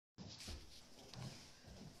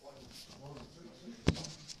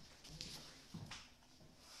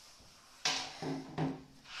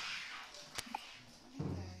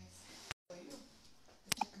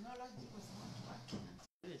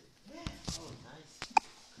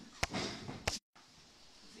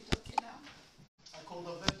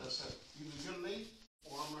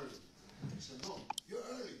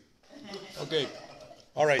Okay.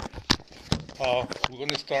 All right. We're going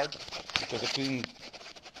to start because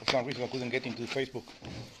for some reason I couldn't get into Facebook.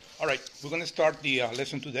 All right. We're going to start the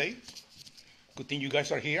lesson today. Good thing you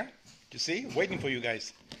guys are here. You see? Waiting for you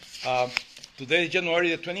guys. Today is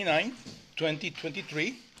January the 29th, 2023.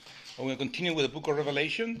 And we're going to continue with the book of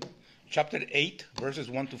Revelation, chapter 8, verses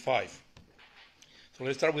 1 to 5. So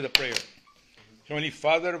let's start with a prayer. Heavenly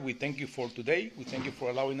Father, we thank you for today. We thank you for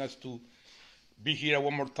allowing us to be here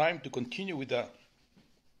one more time to continue with the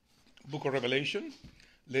book of Revelation.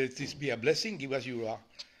 Let this be a blessing. Give us your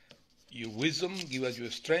wisdom. Give us your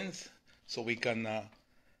strength so we can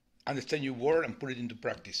understand your word and put it into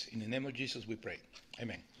practice. In the name of Jesus we pray.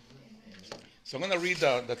 Amen. So I'm going to read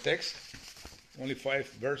the text. Only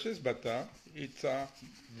 5 verses, but it's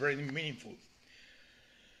very meaningful.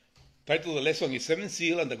 Title of the lesson is Seventh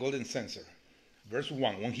Seal and the Golden Censer. Verse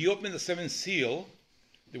 1. When he opened the seventh seal,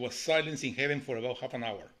 there was silence in heaven for about half an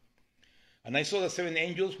hour. And I saw the 7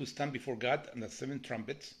 angels who stand before God, and the 7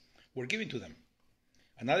 trumpets were given to them.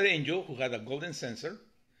 Another angel who had a golden censer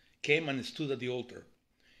came and stood at the altar.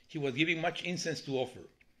 He was giving much incense to offer,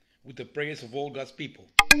 with the prayers of all God's people,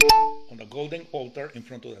 on the golden altar in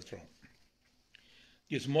front of the throne.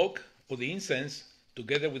 The smoke of the incense,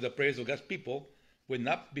 together with the prayers of God's people, went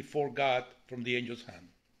up before God from the angel's hand.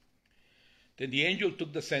 Then the angel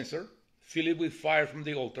took the censer, filled it with fire from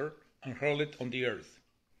the altar, and hurled it on the earth.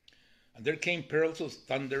 And there came peals of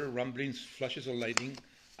thunder, rumblings, flashes of lightning,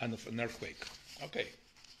 and of an earthquake. Okay.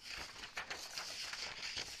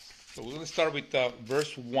 So we're going to start with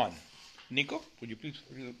verse 1. Nico, would you please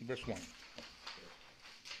read verse 1?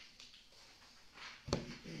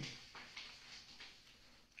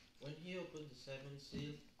 When he opened the seventh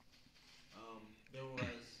seal, there was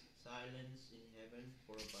silence in heaven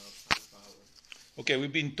for about half hour. Okay,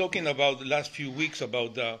 we've been talking about the last few weeks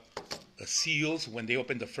about the seals, when they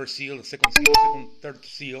opened the first seal, the second seal, third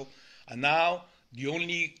seal. And now the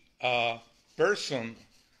only person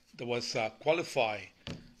that was qualified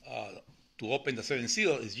to open the seventh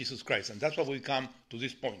seal is Jesus Christ. And that's why we come to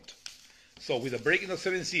this point. So with the breaking of the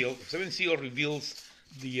seventh seal reveals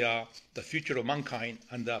the future of mankind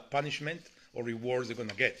and the punishment or rewards they're going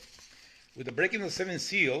to get. With the breaking of the seventh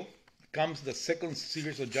seal comes the second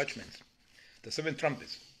series of judgments, the 7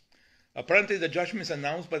 trumpets. Apparently, the judgments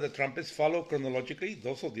announced by the trumpets follow chronologically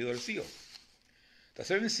those of the other seals. The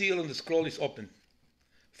 7th seal on the scroll is opened,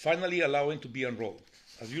 finally allowing to be unrolled.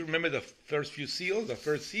 As you remember the first few seals, the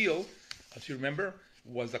first seal, as you remember,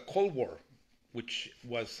 was the Cold War, which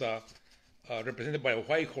was represented by a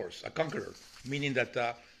white horse, a conqueror, meaning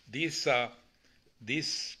that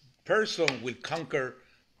this person will conquer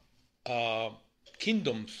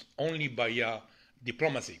kingdoms only by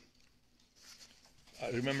diplomacy. I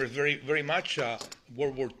remember very, very much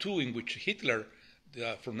World War II, in which Hitler,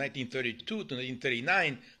 from 1932 to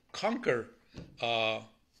 1939, conquered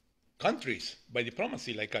countries by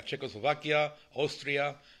diplomacy, like Czechoslovakia,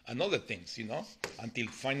 Austria, and other things, until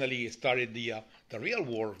finally started the real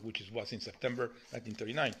war, which was in September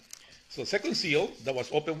 1939. So second seal, that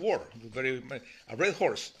was open war, a red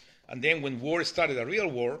horse. And then when war started, a real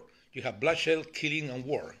war, you have bloodshed, killing, and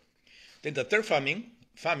war. Then the third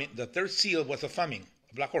the third seal was a famine,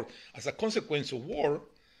 a black horse. As a consequence of war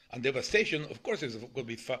and devastation, of course, it's going to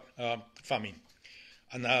be famine.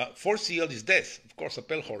 And fourth seal is death, of course, a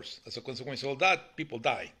pale horse. As a consequence of all that, people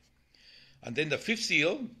die. And then the fifth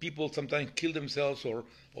seal, people sometimes kill themselves or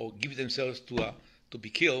give themselves to be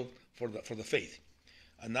killed for the faith.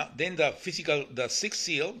 And then the sixth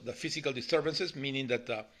seal, the physical disturbances, meaning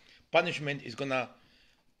that punishment is going to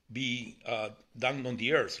be done on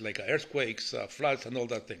the earth, like earthquakes, floods, and all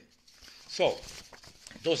that thing. So,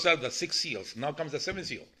 those are the 6 seals. Now comes the 7th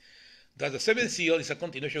seal. The 7th seal is a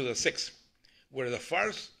continuation of the 6th, where the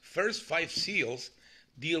first 5 seals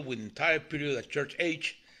deal with the entire period of the church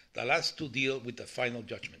age. The last 2 deal with the final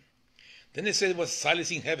judgment. Then it said it was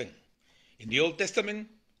silence in heaven. In the Old Testament,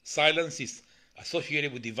 silence is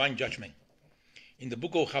associated with divine judgment. In the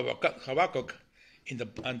book of Habakkuk, and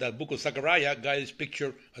the book of Zechariah, God is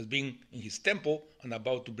pictured as being in his temple and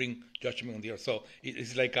about to bring judgment on the earth. So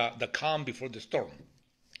it's like the calm before the storm.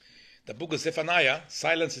 The book of Zephaniah,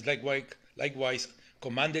 silence is likewise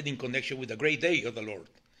commanded in connection with the great day of the Lord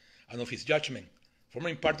and of his judgment,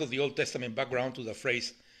 forming part of the Old Testament background to the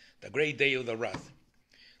phrase, the great day of the wrath.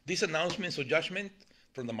 These announcements of judgment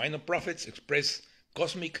from the minor prophets express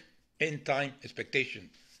cosmic end-time expectation.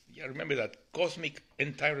 Yeah, remember that cosmic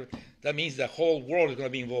end-time, that means the whole world is going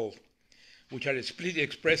to be involved, which are explicitly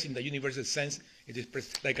expressed in the universal sense. It is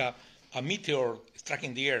like a meteor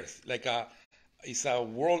striking the earth, it's a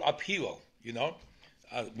world upheaval,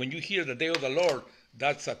 When you hear the day of the Lord,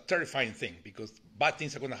 That's a terrifying thing because bad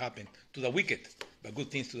things are going to happen to the wicked, but good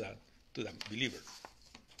things to the believer.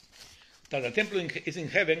 That the temple is in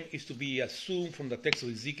heaven is to be assumed from the text of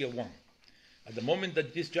Ezekiel 1. At the moment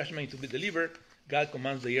that this judgment is to be delivered, God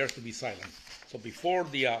commands the earth to be silent. So before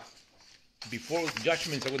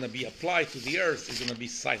judgments are going to be applied to the earth, it's going to be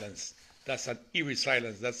silence. That's an eerie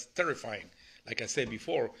silence. That's terrifying. Like I said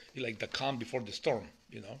before, it's like the calm before the storm,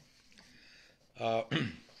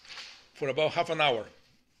 for about half an hour,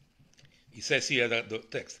 it says here the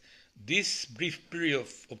text. This brief period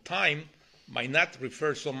of time might not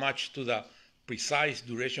refer so much to the precise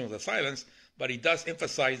duration of the silence, but it does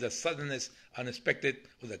emphasize the suddenness unexpected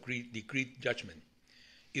of the decreed judgment.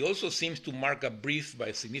 It also seems to mark a brief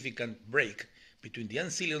but significant break between the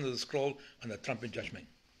unsealing of the scroll and the trumpet judgment.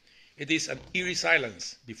 It is an eerie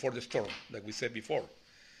silence before the storm, like we said before,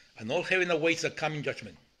 and all heaven awaits a coming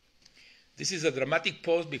judgment. This is a dramatic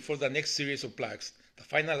pause before the next series of plagues. The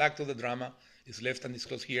final act of the drama is left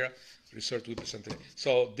undisclosed here, reserved to be presented.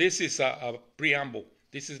 So this is a preamble.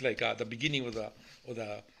 This is like the beginning of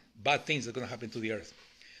the bad things that are going to happen to the earth.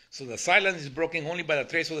 So the silence is broken only by the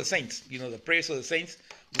prayers of the saints. The prayers of the saints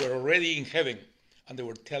were already in heaven, and they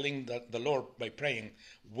were telling the Lord by praying,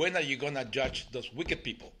 when are you going to judge those wicked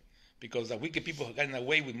people? Because the wicked people have gotten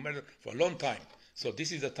away with murder for a long time. So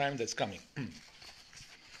this is the time that's coming.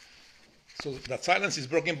 So the silence is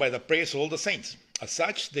broken by the prayers of all the saints. As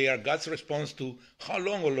such, they are God's response to, how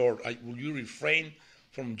long, O Lord, will you refrain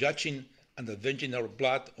from judging and avenging our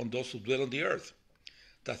blood on those who dwell on the earth?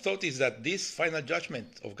 The thought is that this final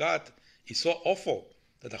judgment of God is so awful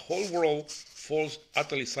that the whole world falls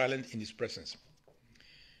utterly silent in his presence.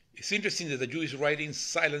 It's interesting that the Jewish writing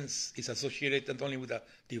silence is associated not only with the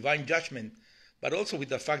divine judgment, but also with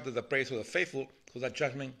the fact that the prayers of the faithful for that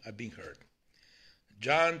judgment are being heard.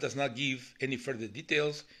 John does not give any further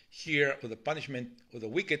details here of the punishment of the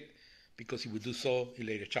wicked, because he will do so in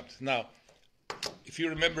later chapters. Now, if you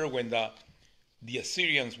remember when the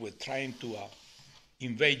Assyrians were trying to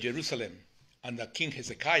invade Jerusalem, and the king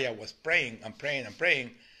Hezekiah was praying and praying and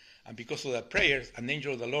praying, and because of the prayers, an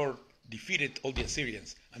angel of the Lord defeated all the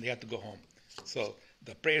Assyrians, and they had to go home. So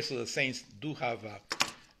the prayers of the saints do have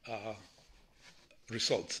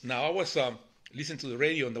results. Now, I was listening to the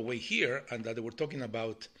radio on the way here, and they were talking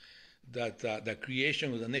about that the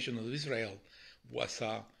creation of the nation of Israel was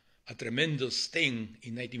a tremendous thing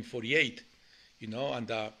in 1948,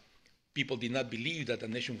 and people did not believe that the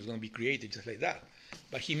nation was going to be created just like that.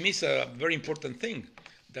 But he missed a very important thing,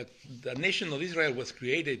 that the nation of Israel was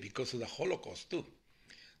created because of the Holocaust too.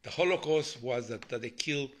 The Holocaust was that they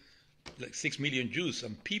killed like 6 million Jews,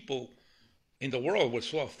 and people in the world were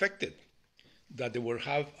so affected that they would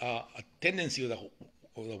have a tendency of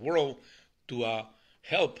the world to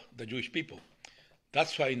help the Jewish people.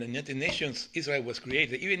 That's why in the United Nations, Israel was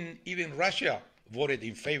created. Even Russia voted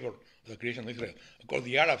in favor of the creation of Israel. Of course,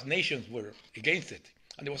 the Arab nations were against it,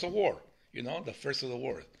 and there was a war, the first of the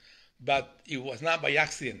war. But it was not by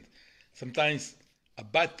accident. Sometimes a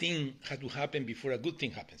bad thing had to happen before a good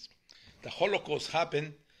thing happens. The Holocaust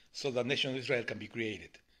happened so the nation of Israel can be created.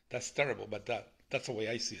 That's terrible, but that's the way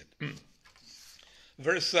I see it.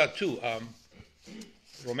 Verse 2,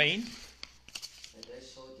 Romain. And I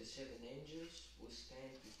saw the 7 angels who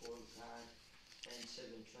stand before God, and 7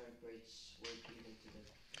 trumpets were given to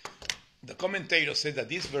them. The commentator said that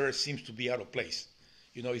this verse seems to be out of place.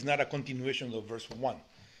 It's not a continuation of verse 1.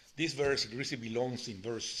 This verse really belongs in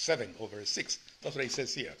verse 7 or verse 6. That's what it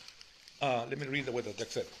says here. Let me read what the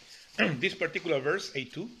text said. This particular verse,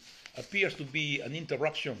 8:2, appears to be an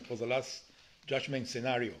interruption of the last judgment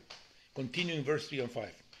scenario, continuing verse 3 and 5.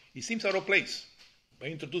 It seems out of place by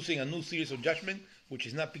introducing a new series of judgment, which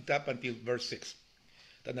is not picked up until verse 6.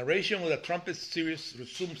 The narration of the trumpet series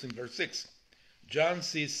resumes in verse 6. John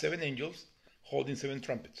sees 7 angels holding 7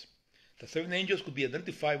 trumpets. The 7 angels could be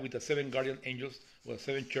identified with the 7 guardian angels of the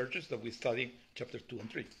 7 churches that we studied chapter 2 and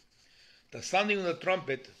 3. The sounding of the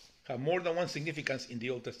trumpet had more than one significance in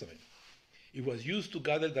the Old Testament. It was used to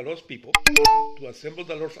gather the lost people, to assemble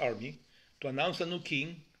the Lord's army, to announce a new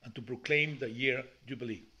king, and to proclaim the year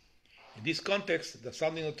Jubilee. In this context, the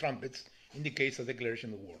sounding of trumpets indicates a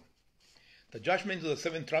declaration of war. The judgment of the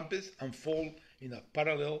 7 trumpets unfold in a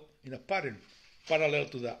pattern parallel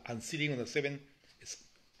to the unsealing of the 7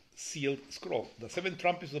 sealed scroll. The 7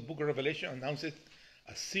 trumpets of the book of Revelation announces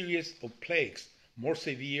a series of plagues more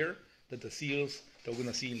severe than the seals that we're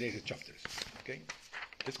going to see in later chapters. Okay,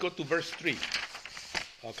 let's go to verse 3.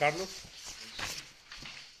 Carlos.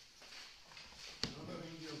 Another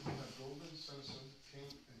angel who had golden censer came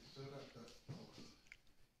and stood at the altar.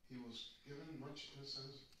 He was given much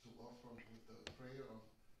incense to offer with the prayer of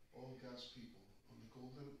all God's people on the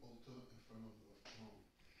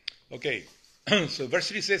Okay, so verse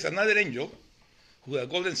 3 says, another angel who had a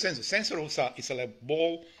golden censer. Censer is a like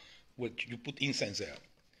bowl which you put incense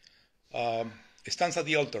there. Stands at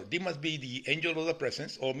the altar. They must be the angel of the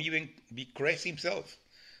presence, or even be Christ himself.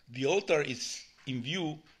 The altar is in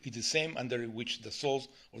view, is the same under which the souls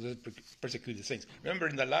of the persecuted saints. Remember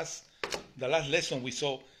in the last lesson we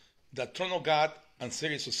saw the throne of God and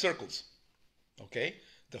series of circles. Okay,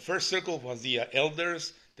 the first circle was the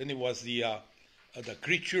elders, then it was the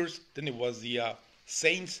creatures, then it was the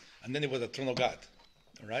saints, and then it was the throne of God.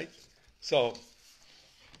 All right, so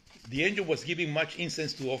the angel was giving much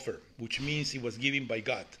incense to offer, which means it was given by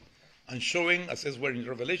God, and showing, as says where in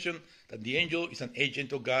Revelation, that the angel is an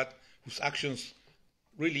agent of God whose actions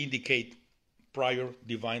really indicate prior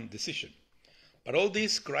divine decision. But all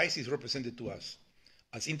this, Christ is represented to us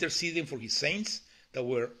as interceding for his saints that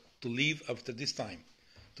were to live after this time,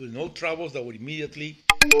 to the no troubles that were immediately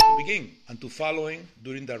to begin, and to following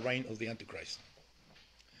during the reign of the Antichrist.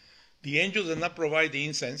 The angel does not provide the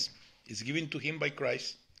incense, it's given to him by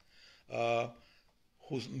Christ,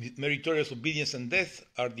 whose meritorious obedience and death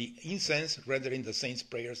are the incense rendering the saints'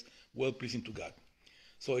 prayers well-pleasing to God.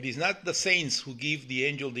 So it is not the saints who give the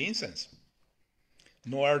angel the incense,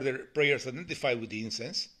 nor are their prayers identified with the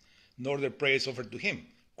incense, nor their prayers offered to him.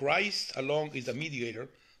 Christ alone is the mediator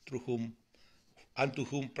through whom and to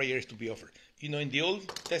whom prayer is to be offered. You know, in the Old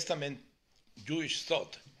Testament Jewish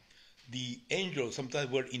thought, the angels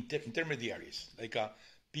sometimes were intermediaries, like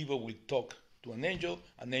people will talk to an angel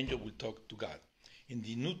will talk to God. In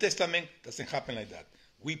the New Testament, it doesn't happen like that.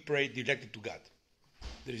 We pray directly to God.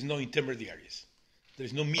 There is no intermediaries. There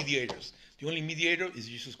is no mediators. The only mediator is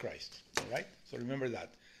Jesus Christ. All right? So remember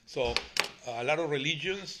that. So a lot of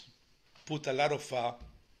religions put a lot of,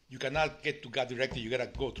 you cannot get to God directly. You got to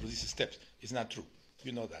go through these steps. It's not true.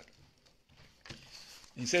 You know that.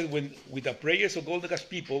 Instead, with the prayers of God's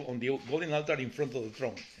people on the golden altar in front of the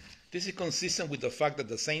throne, this is consistent with the fact that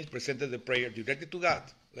the saints presented the prayer directly to God,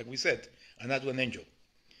 like we said, and not to an angel,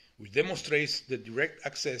 which demonstrates the direct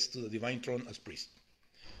access to the divine throne as priest.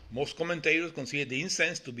 Most commentators consider the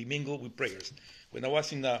incense to be mingled with prayers. When I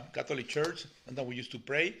was in the Catholic Church, and then we used to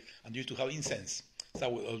pray and used to have incense.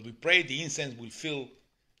 So as we pray, the incense will fill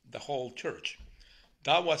the whole church.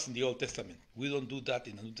 That was in the Old Testament. We don't do that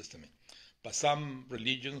in the New Testament. But some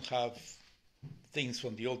religions have things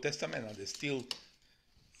from the Old Testament, and they still,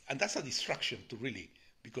 and that's a distraction to really,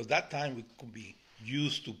 because that time it could be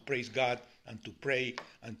used to praise God and to pray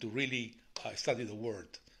and to really study the Word.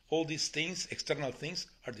 All these things, external things,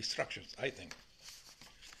 are distractions, I think.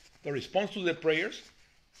 The response to the prayers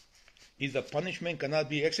is that punishment cannot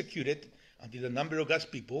be executed until the number of God's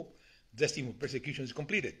people destined for persecution is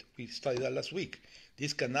completed. We studied that last week.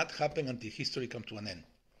 This cannot happen until history comes to an end.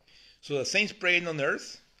 So the saints praying on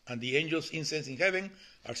earth and the angels' incense in heaven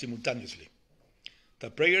are simultaneously. The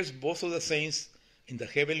prayers both of the saints in the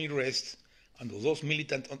heavenly rest and of those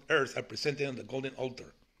militant on earth are presented on the golden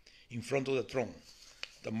altar in front of the throne.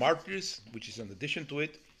 The martyrs, which is in addition to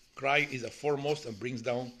it, cry is the foremost and brings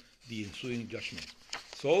down the ensuing judgment.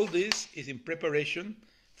 So all this is in preparation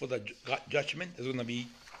for the judgment that's going to be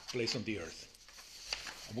placed on the earth.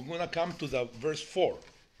 And we're going to come to the verse 4.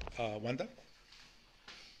 Wanda?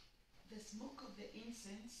 The smoke of the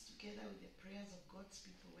incense, together with the prayers of God's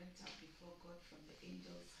people, went up before God from the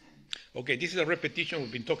angel's hand. Okay, this is a repetition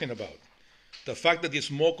we've been talking about. The fact that the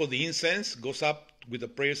smoke of the incense goes up with the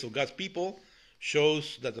prayers of God's people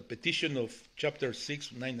shows that the petition of chapter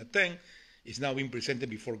 6, 9, and 10 is now being presented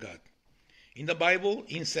before God. In the Bible,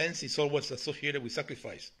 incense is always associated with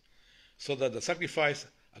sacrifice, so that the sacrifice,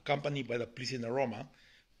 accompanied by the pleasing aroma,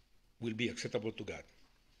 will be acceptable to God.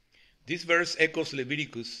 This verse echoes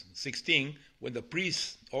Leviticus 16, when the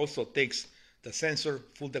priest also takes the censer,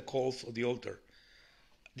 full the coals of the altar.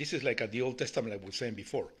 This is like at the Old Testament, like we were saying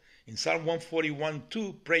before. In Psalm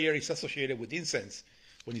 141:2, prayer is associated with incense,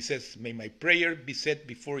 when he says, "May my prayer be set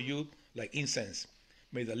before you like incense.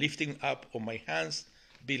 May the lifting up of my hands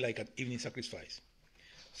be like an evening sacrifice."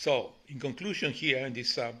 So, in conclusion here in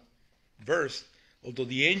this verse, although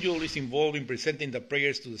the angel is involved in presenting the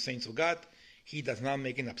prayers to the saints of God, he does not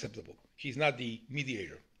make it acceptable. He's not the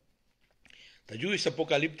mediator. The Jewish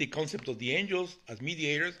apocalyptic concept of the angels as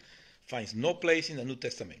mediators finds no place in the New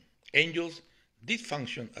Testament. Angels did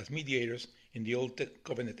function as mediators in the Old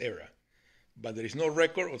Covenant era, but there is no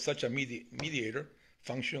record of such a mediator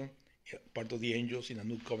function, part of the angels in the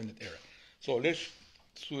New Covenant era. So let's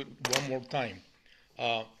do it one more time.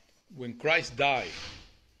 When Christ died,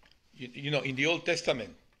 you know, in the Old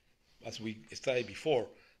Testament, as we studied before,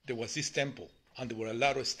 there was this temple, and there were a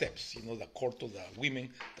lot of steps, you know, the court of the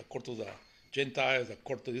women, the court of the Gentiles, the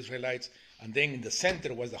court of the Israelites, And then in the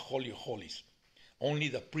center was the Holy of Holies. Only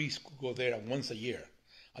the priest could go there once a year,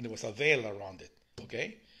 and there was a veil around it.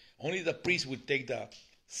 Okay, only the priest would take the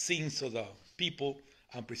sins of the people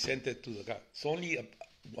and present it to the God. So only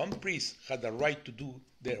one priest had the right to do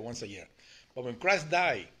there once a year. But when Christ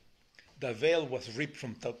died, the veil was ripped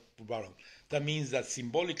from top to bottom. That means that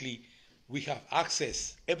symbolically we have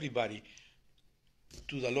access, everybody,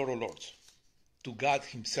 to the Lord of Lords, to God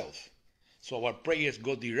Himself. So our prayers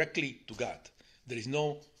go directly to God. There is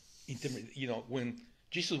no when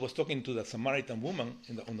Jesus was talking to the Samaritan woman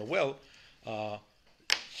on the well,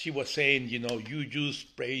 she was saying, you Jews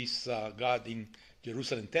praise God in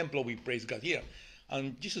Jerusalem temple, we praise God here.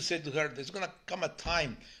 And Jesus said to her, there's going to come a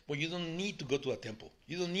time where you don't need to go to a temple.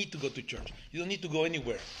 You don't need to go to church. You don't need to go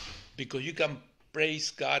anywhere, because you can praise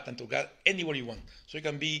God and to God anywhere you want. So you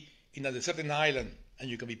can be in a deserted island and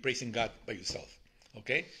you can be praising God by yourself.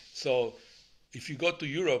 Okay? So if you go to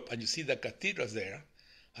Europe and you see the cathedrals there,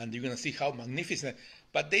 and you're going to see how magnificent,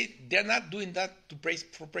 but they're not doing that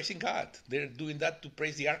for praising God. They're doing that to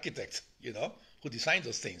praise the architects, who designed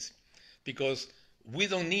those things. Because we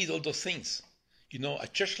don't need all those things. A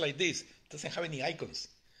church like this doesn't have any icons.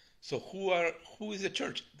 So who is the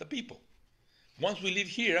church? The people. Once we leave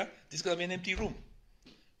here, this is going to be an empty room.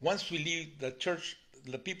 Once we leave the church,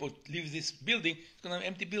 the people leave this building, it's going to be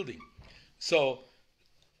an empty building. So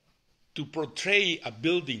to portray a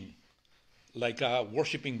building like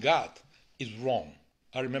worshiping God is wrong.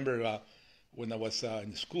 I remember when I was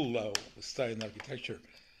in school, I was studying architecture,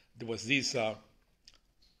 there was this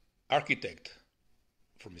architect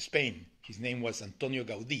from Spain. His name was Antonio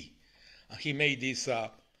Gaudí. And he made this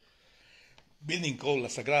building called La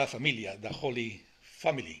Sagrada Familia, the Holy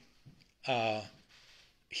Family.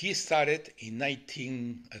 He started in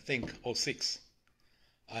 1906.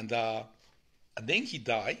 And then he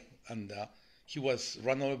died, and he was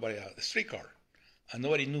run over by a streetcar, and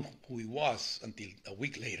nobody knew who he was until a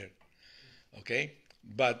week later. Okay,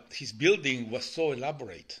 but his building was so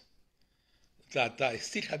elaborate that it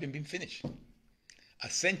still hasn't been finished. A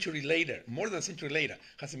century later, more than a century later,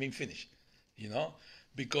 hasn't been finished.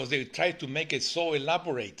 Because they tried to make it so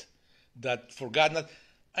elaborate that for God not,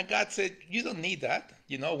 and God said, you don't need that.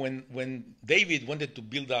 When David wanted to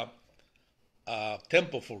build a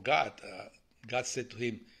temple for God, God said to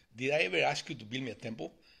him, did I ever ask you to build me a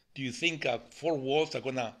temple? Do you think 4 walls are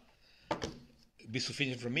going to be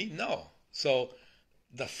sufficient for me? No. So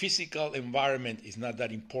the physical environment is not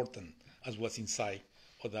that important as what's inside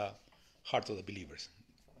of the heart of the believers.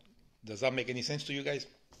 Does that make any sense to you guys?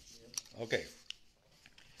 Yeah. Okay.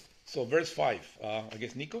 So verse 5, I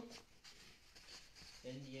guess Nico?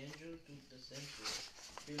 Then the angel took the censer,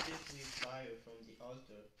 filled it with fire from the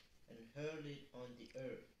altar, and hurled it on the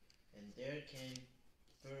earth. And there came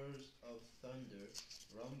peals of thunder,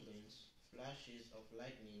 rumblings, flashes of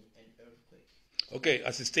lightning, and earthquake. Okay,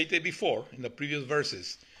 as stated before in the previous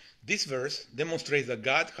verses, this verse demonstrates that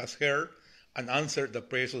God has heard and answered the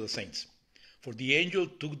prayers of the saints. For the angel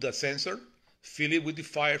took the censer, filled it with the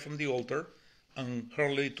fire from the altar, and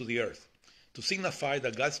hurled it to the earth, to signify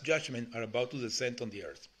that God's judgments are about to descend on the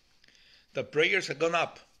earth. The prayers have gone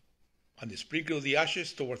up, and the sprinkle of the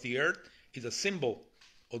ashes towards the earth is a symbol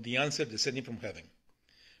of the answer descending from heaven.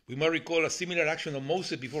 We might recall a similar action of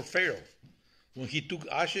Moses before Pharaoh, when he took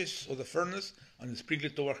ashes of the furnace and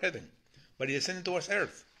sprinkled it toward heaven, but it descended towards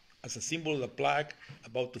earth as a symbol of the plague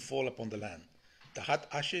about to fall upon the land. The hot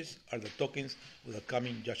ashes are the tokens of the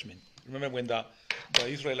coming judgment. Remember when the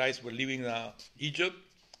Israelites were leaving Egypt,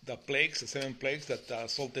 the plagues, the 7 plagues that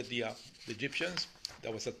assaulted the Egyptians?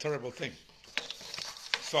 That was a terrible thing.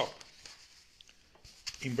 So,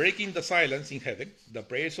 in breaking the silence in heaven, the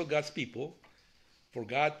prayers of God's people for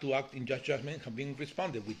God to act in just judgment have been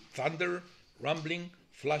responded with thunder, rumbling,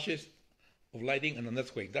 flashes of lightning, and an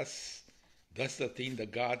earthquake. That's the thing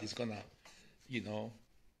that God is gonna,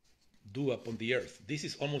 do upon the earth. This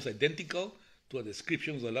is almost identical to a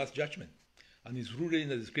description of the last judgment, and is rooted in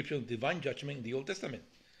the description of divine judgment in the Old Testament,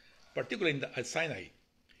 particularly at Sinai.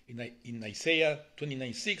 In Isaiah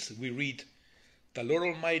 29:6, we read, "The Lord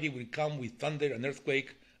Almighty will come with thunder and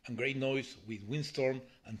earthquake and great noise, with windstorm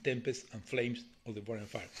and tempest and flames of the burning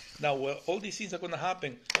fire." Now, all these things are going to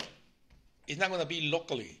happen. It's not going to be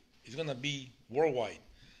locally. It's going to be worldwide.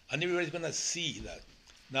 And everybody's going to see that.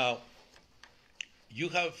 Now, you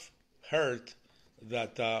have heard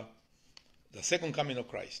that the second coming of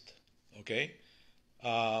Christ, okay?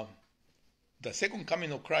 The second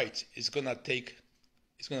coming of Christ is going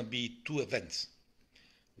to be 2 events.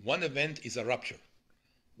 One event is a rapture,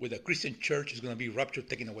 where the Christian church is going to be raptured,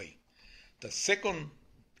 taken away. The second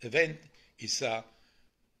event is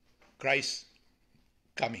Christ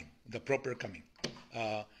coming, the proper coming,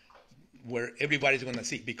 where everybody's going to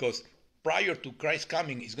see. Because prior to Christ's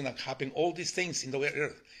coming, is going to happen all these things in the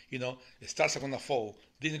earth. The stars are going to fall.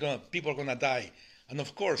 People are going to die. And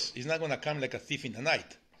of course, it's not going to come like a thief in the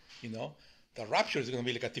night. The rapture is going to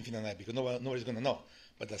be like a thief in the night because nobody's going to know.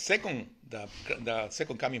 But the second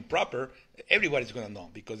coming proper, everybody's going to know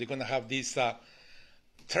because they're going to have these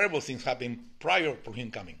terrible things happen prior to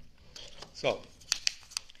him coming. So,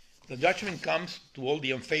 the judgment comes to all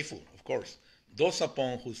the unfaithful, of course, those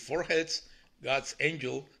upon whose foreheads God's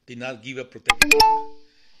angel did not give a protective mark,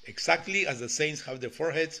 exactly as the saints have their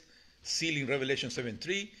foreheads sealed in Revelation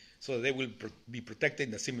 7:3, so that they will be protected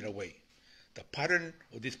in a similar way. The pattern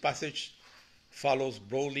of this passage follows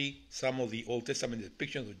broadly some of the Old Testament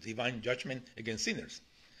depictions of divine judgment against sinners.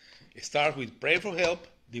 It starts with prayer for help,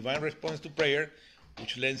 divine response to prayer,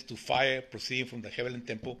 which lends to fire proceeding from the heavenly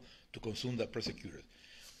temple to consume the persecutors.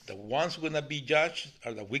 The ones who are going to be judged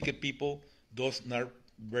are the wicked people, those not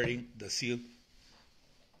bearing the seal.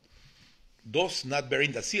 Those not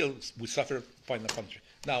bearing the seal will suffer final punishment.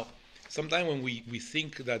 Now, sometimes when we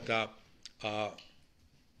think that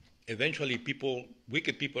eventually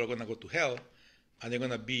wicked people are going to go to hell, and they're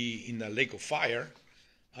going to be in a lake of fire,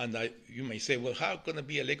 and you may say, well, how can it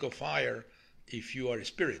be a lake of fire if you are a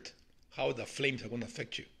spirit? How the flames are going to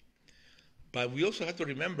affect you? But we also have to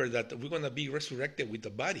remember that we're going to be resurrected with the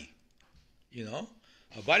body.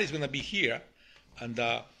 Our body is going to be here, and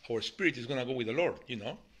our spirit is going to go with the Lord.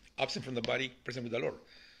 Absent from the body, present with the Lord.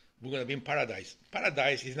 We're going to be in paradise.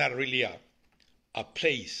 Paradise is not really a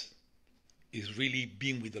place. It's really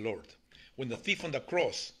being with the Lord. When the thief on the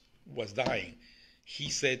cross was dying, he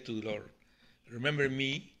said to the Lord, remember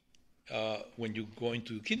me when you go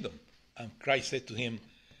into the kingdom. And Christ said to him,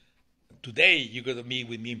 today you're going to be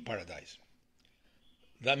with me in paradise.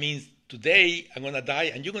 That means today I'm going to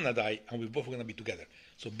die and you're going to die, and we're both going to be together.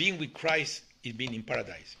 So being with Christ is being in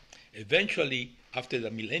paradise. Eventually, after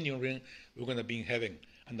the millennium reign, we're going to be in heaven,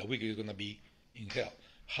 and the wicked is going to be in hell.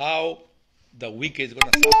 How the wicked is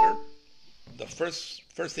going to suffer? The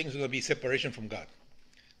first thing is going to be separation from God.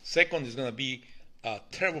 Second is going to be a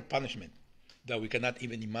terrible punishment that we cannot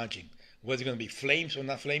even imagine. Whether it's going to be flames or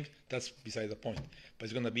not flames, that's beside the point. But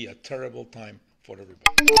it's going to be a terrible time for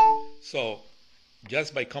everybody. So,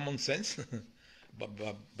 just by common sense, but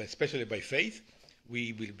especially by faith,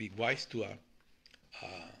 we will be wise to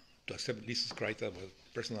accept Jesus Christ as our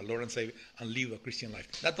personal Lord and Savior and live a Christian life.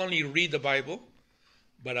 Not only read the Bible,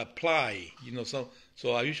 but apply.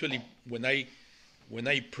 So I usually, when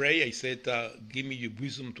I pray, I said, give me your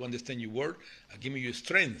wisdom to understand your word, give me your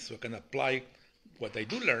strength so I can apply what I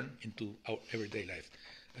do learn into our everyday life.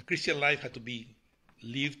 A Christian life has to be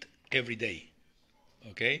lived every day,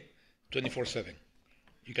 okay? 24/7.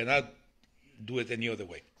 You cannot do it any other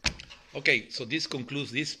way. Okay, so this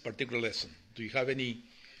concludes this particular lesson. Do you have any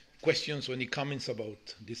questions or any comments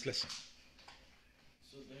about this lesson?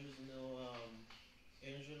 So there's no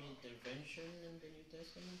angel intervention in the New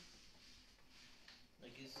Testament?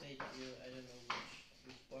 Like you said here, I don't know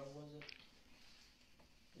which part was it?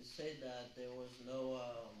 You said that there was no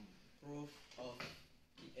proof of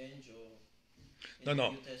the angel in the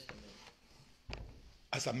New Testament.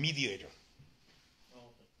 As a mediator.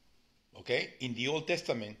 Oh, Okay? In the Old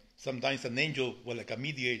Testament, sometimes an angel was like a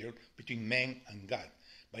mediator between man and God.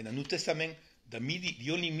 But in the New Testament, the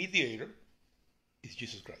only mediator is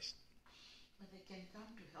Jesus Christ. But they can come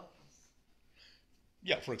to help us.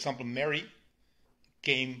 Yeah, for example, Mary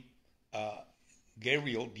came,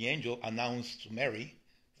 Gabriel, the angel, announced to Mary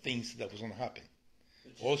things that was going to happen.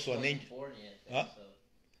 which Also is an angel. born yet, Huh? so.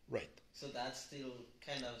 Right. So that's still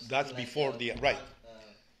kind of. That's still before like the, right.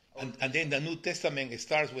 Old And then the New Testament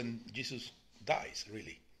starts when Jesus dies,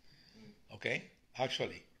 really. Okay?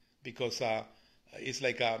 Actually. Because it's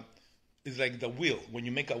like the will. When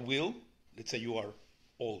you make a will, let's say you are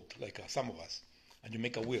old, like some of us, and you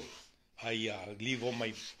make a will. I leave all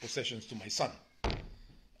my possessions to my son.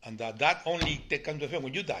 And that only comes to effect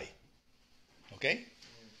when you die. Okay?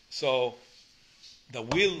 So the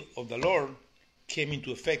will of the Lord came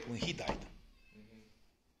into effect when he died.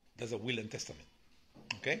 That's a will and testament.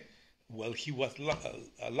 Okay? While he was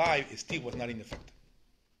alive, it still was not in effect.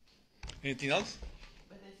 Anything else?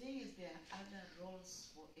 But the thing is, there are other roles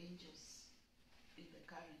for angels in the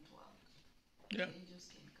current world. Yeah. Angels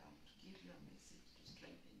can come to give you a message, to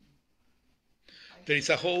strengthen you. There is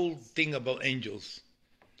a whole thing about angels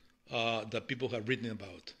that people have written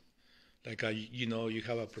about. Like, you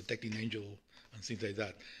have a protecting angel and things like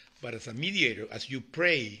that. But as a mediator, as you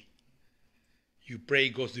pray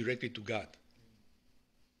goes directly to God.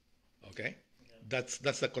 Okay? That's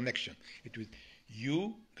the connection between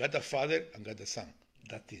you, God the Father, and God the Son.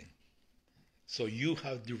 That thing. so you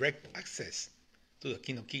have direct access to the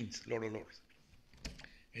King of Kings, Lord of Lords.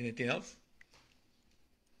 Anything else?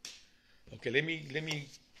 Okay, let me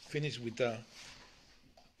finish with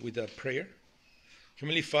a prayer.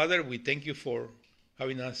 Heavenly Father, we thank you for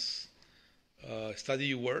having us study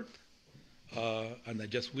your word, and I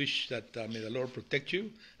just wish that may the Lord protect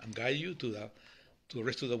you and guide you to the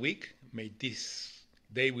rest of the week. May this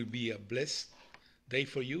day will be a blessed day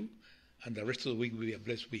for you, and the rest of the week will be a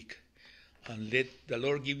blessed week. And let the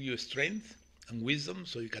Lord give you strength and wisdom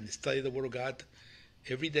so you can study the Word of God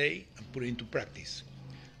every day and put it into practice,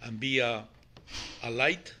 and be a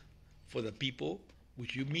light for the people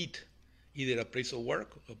which you meet, either a place of work,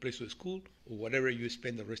 a place of school, or whatever you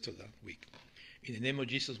spend the rest of the week. In the name of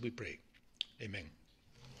Jesus we pray. Amen.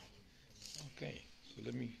 Okay, so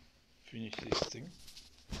let me finish this thing.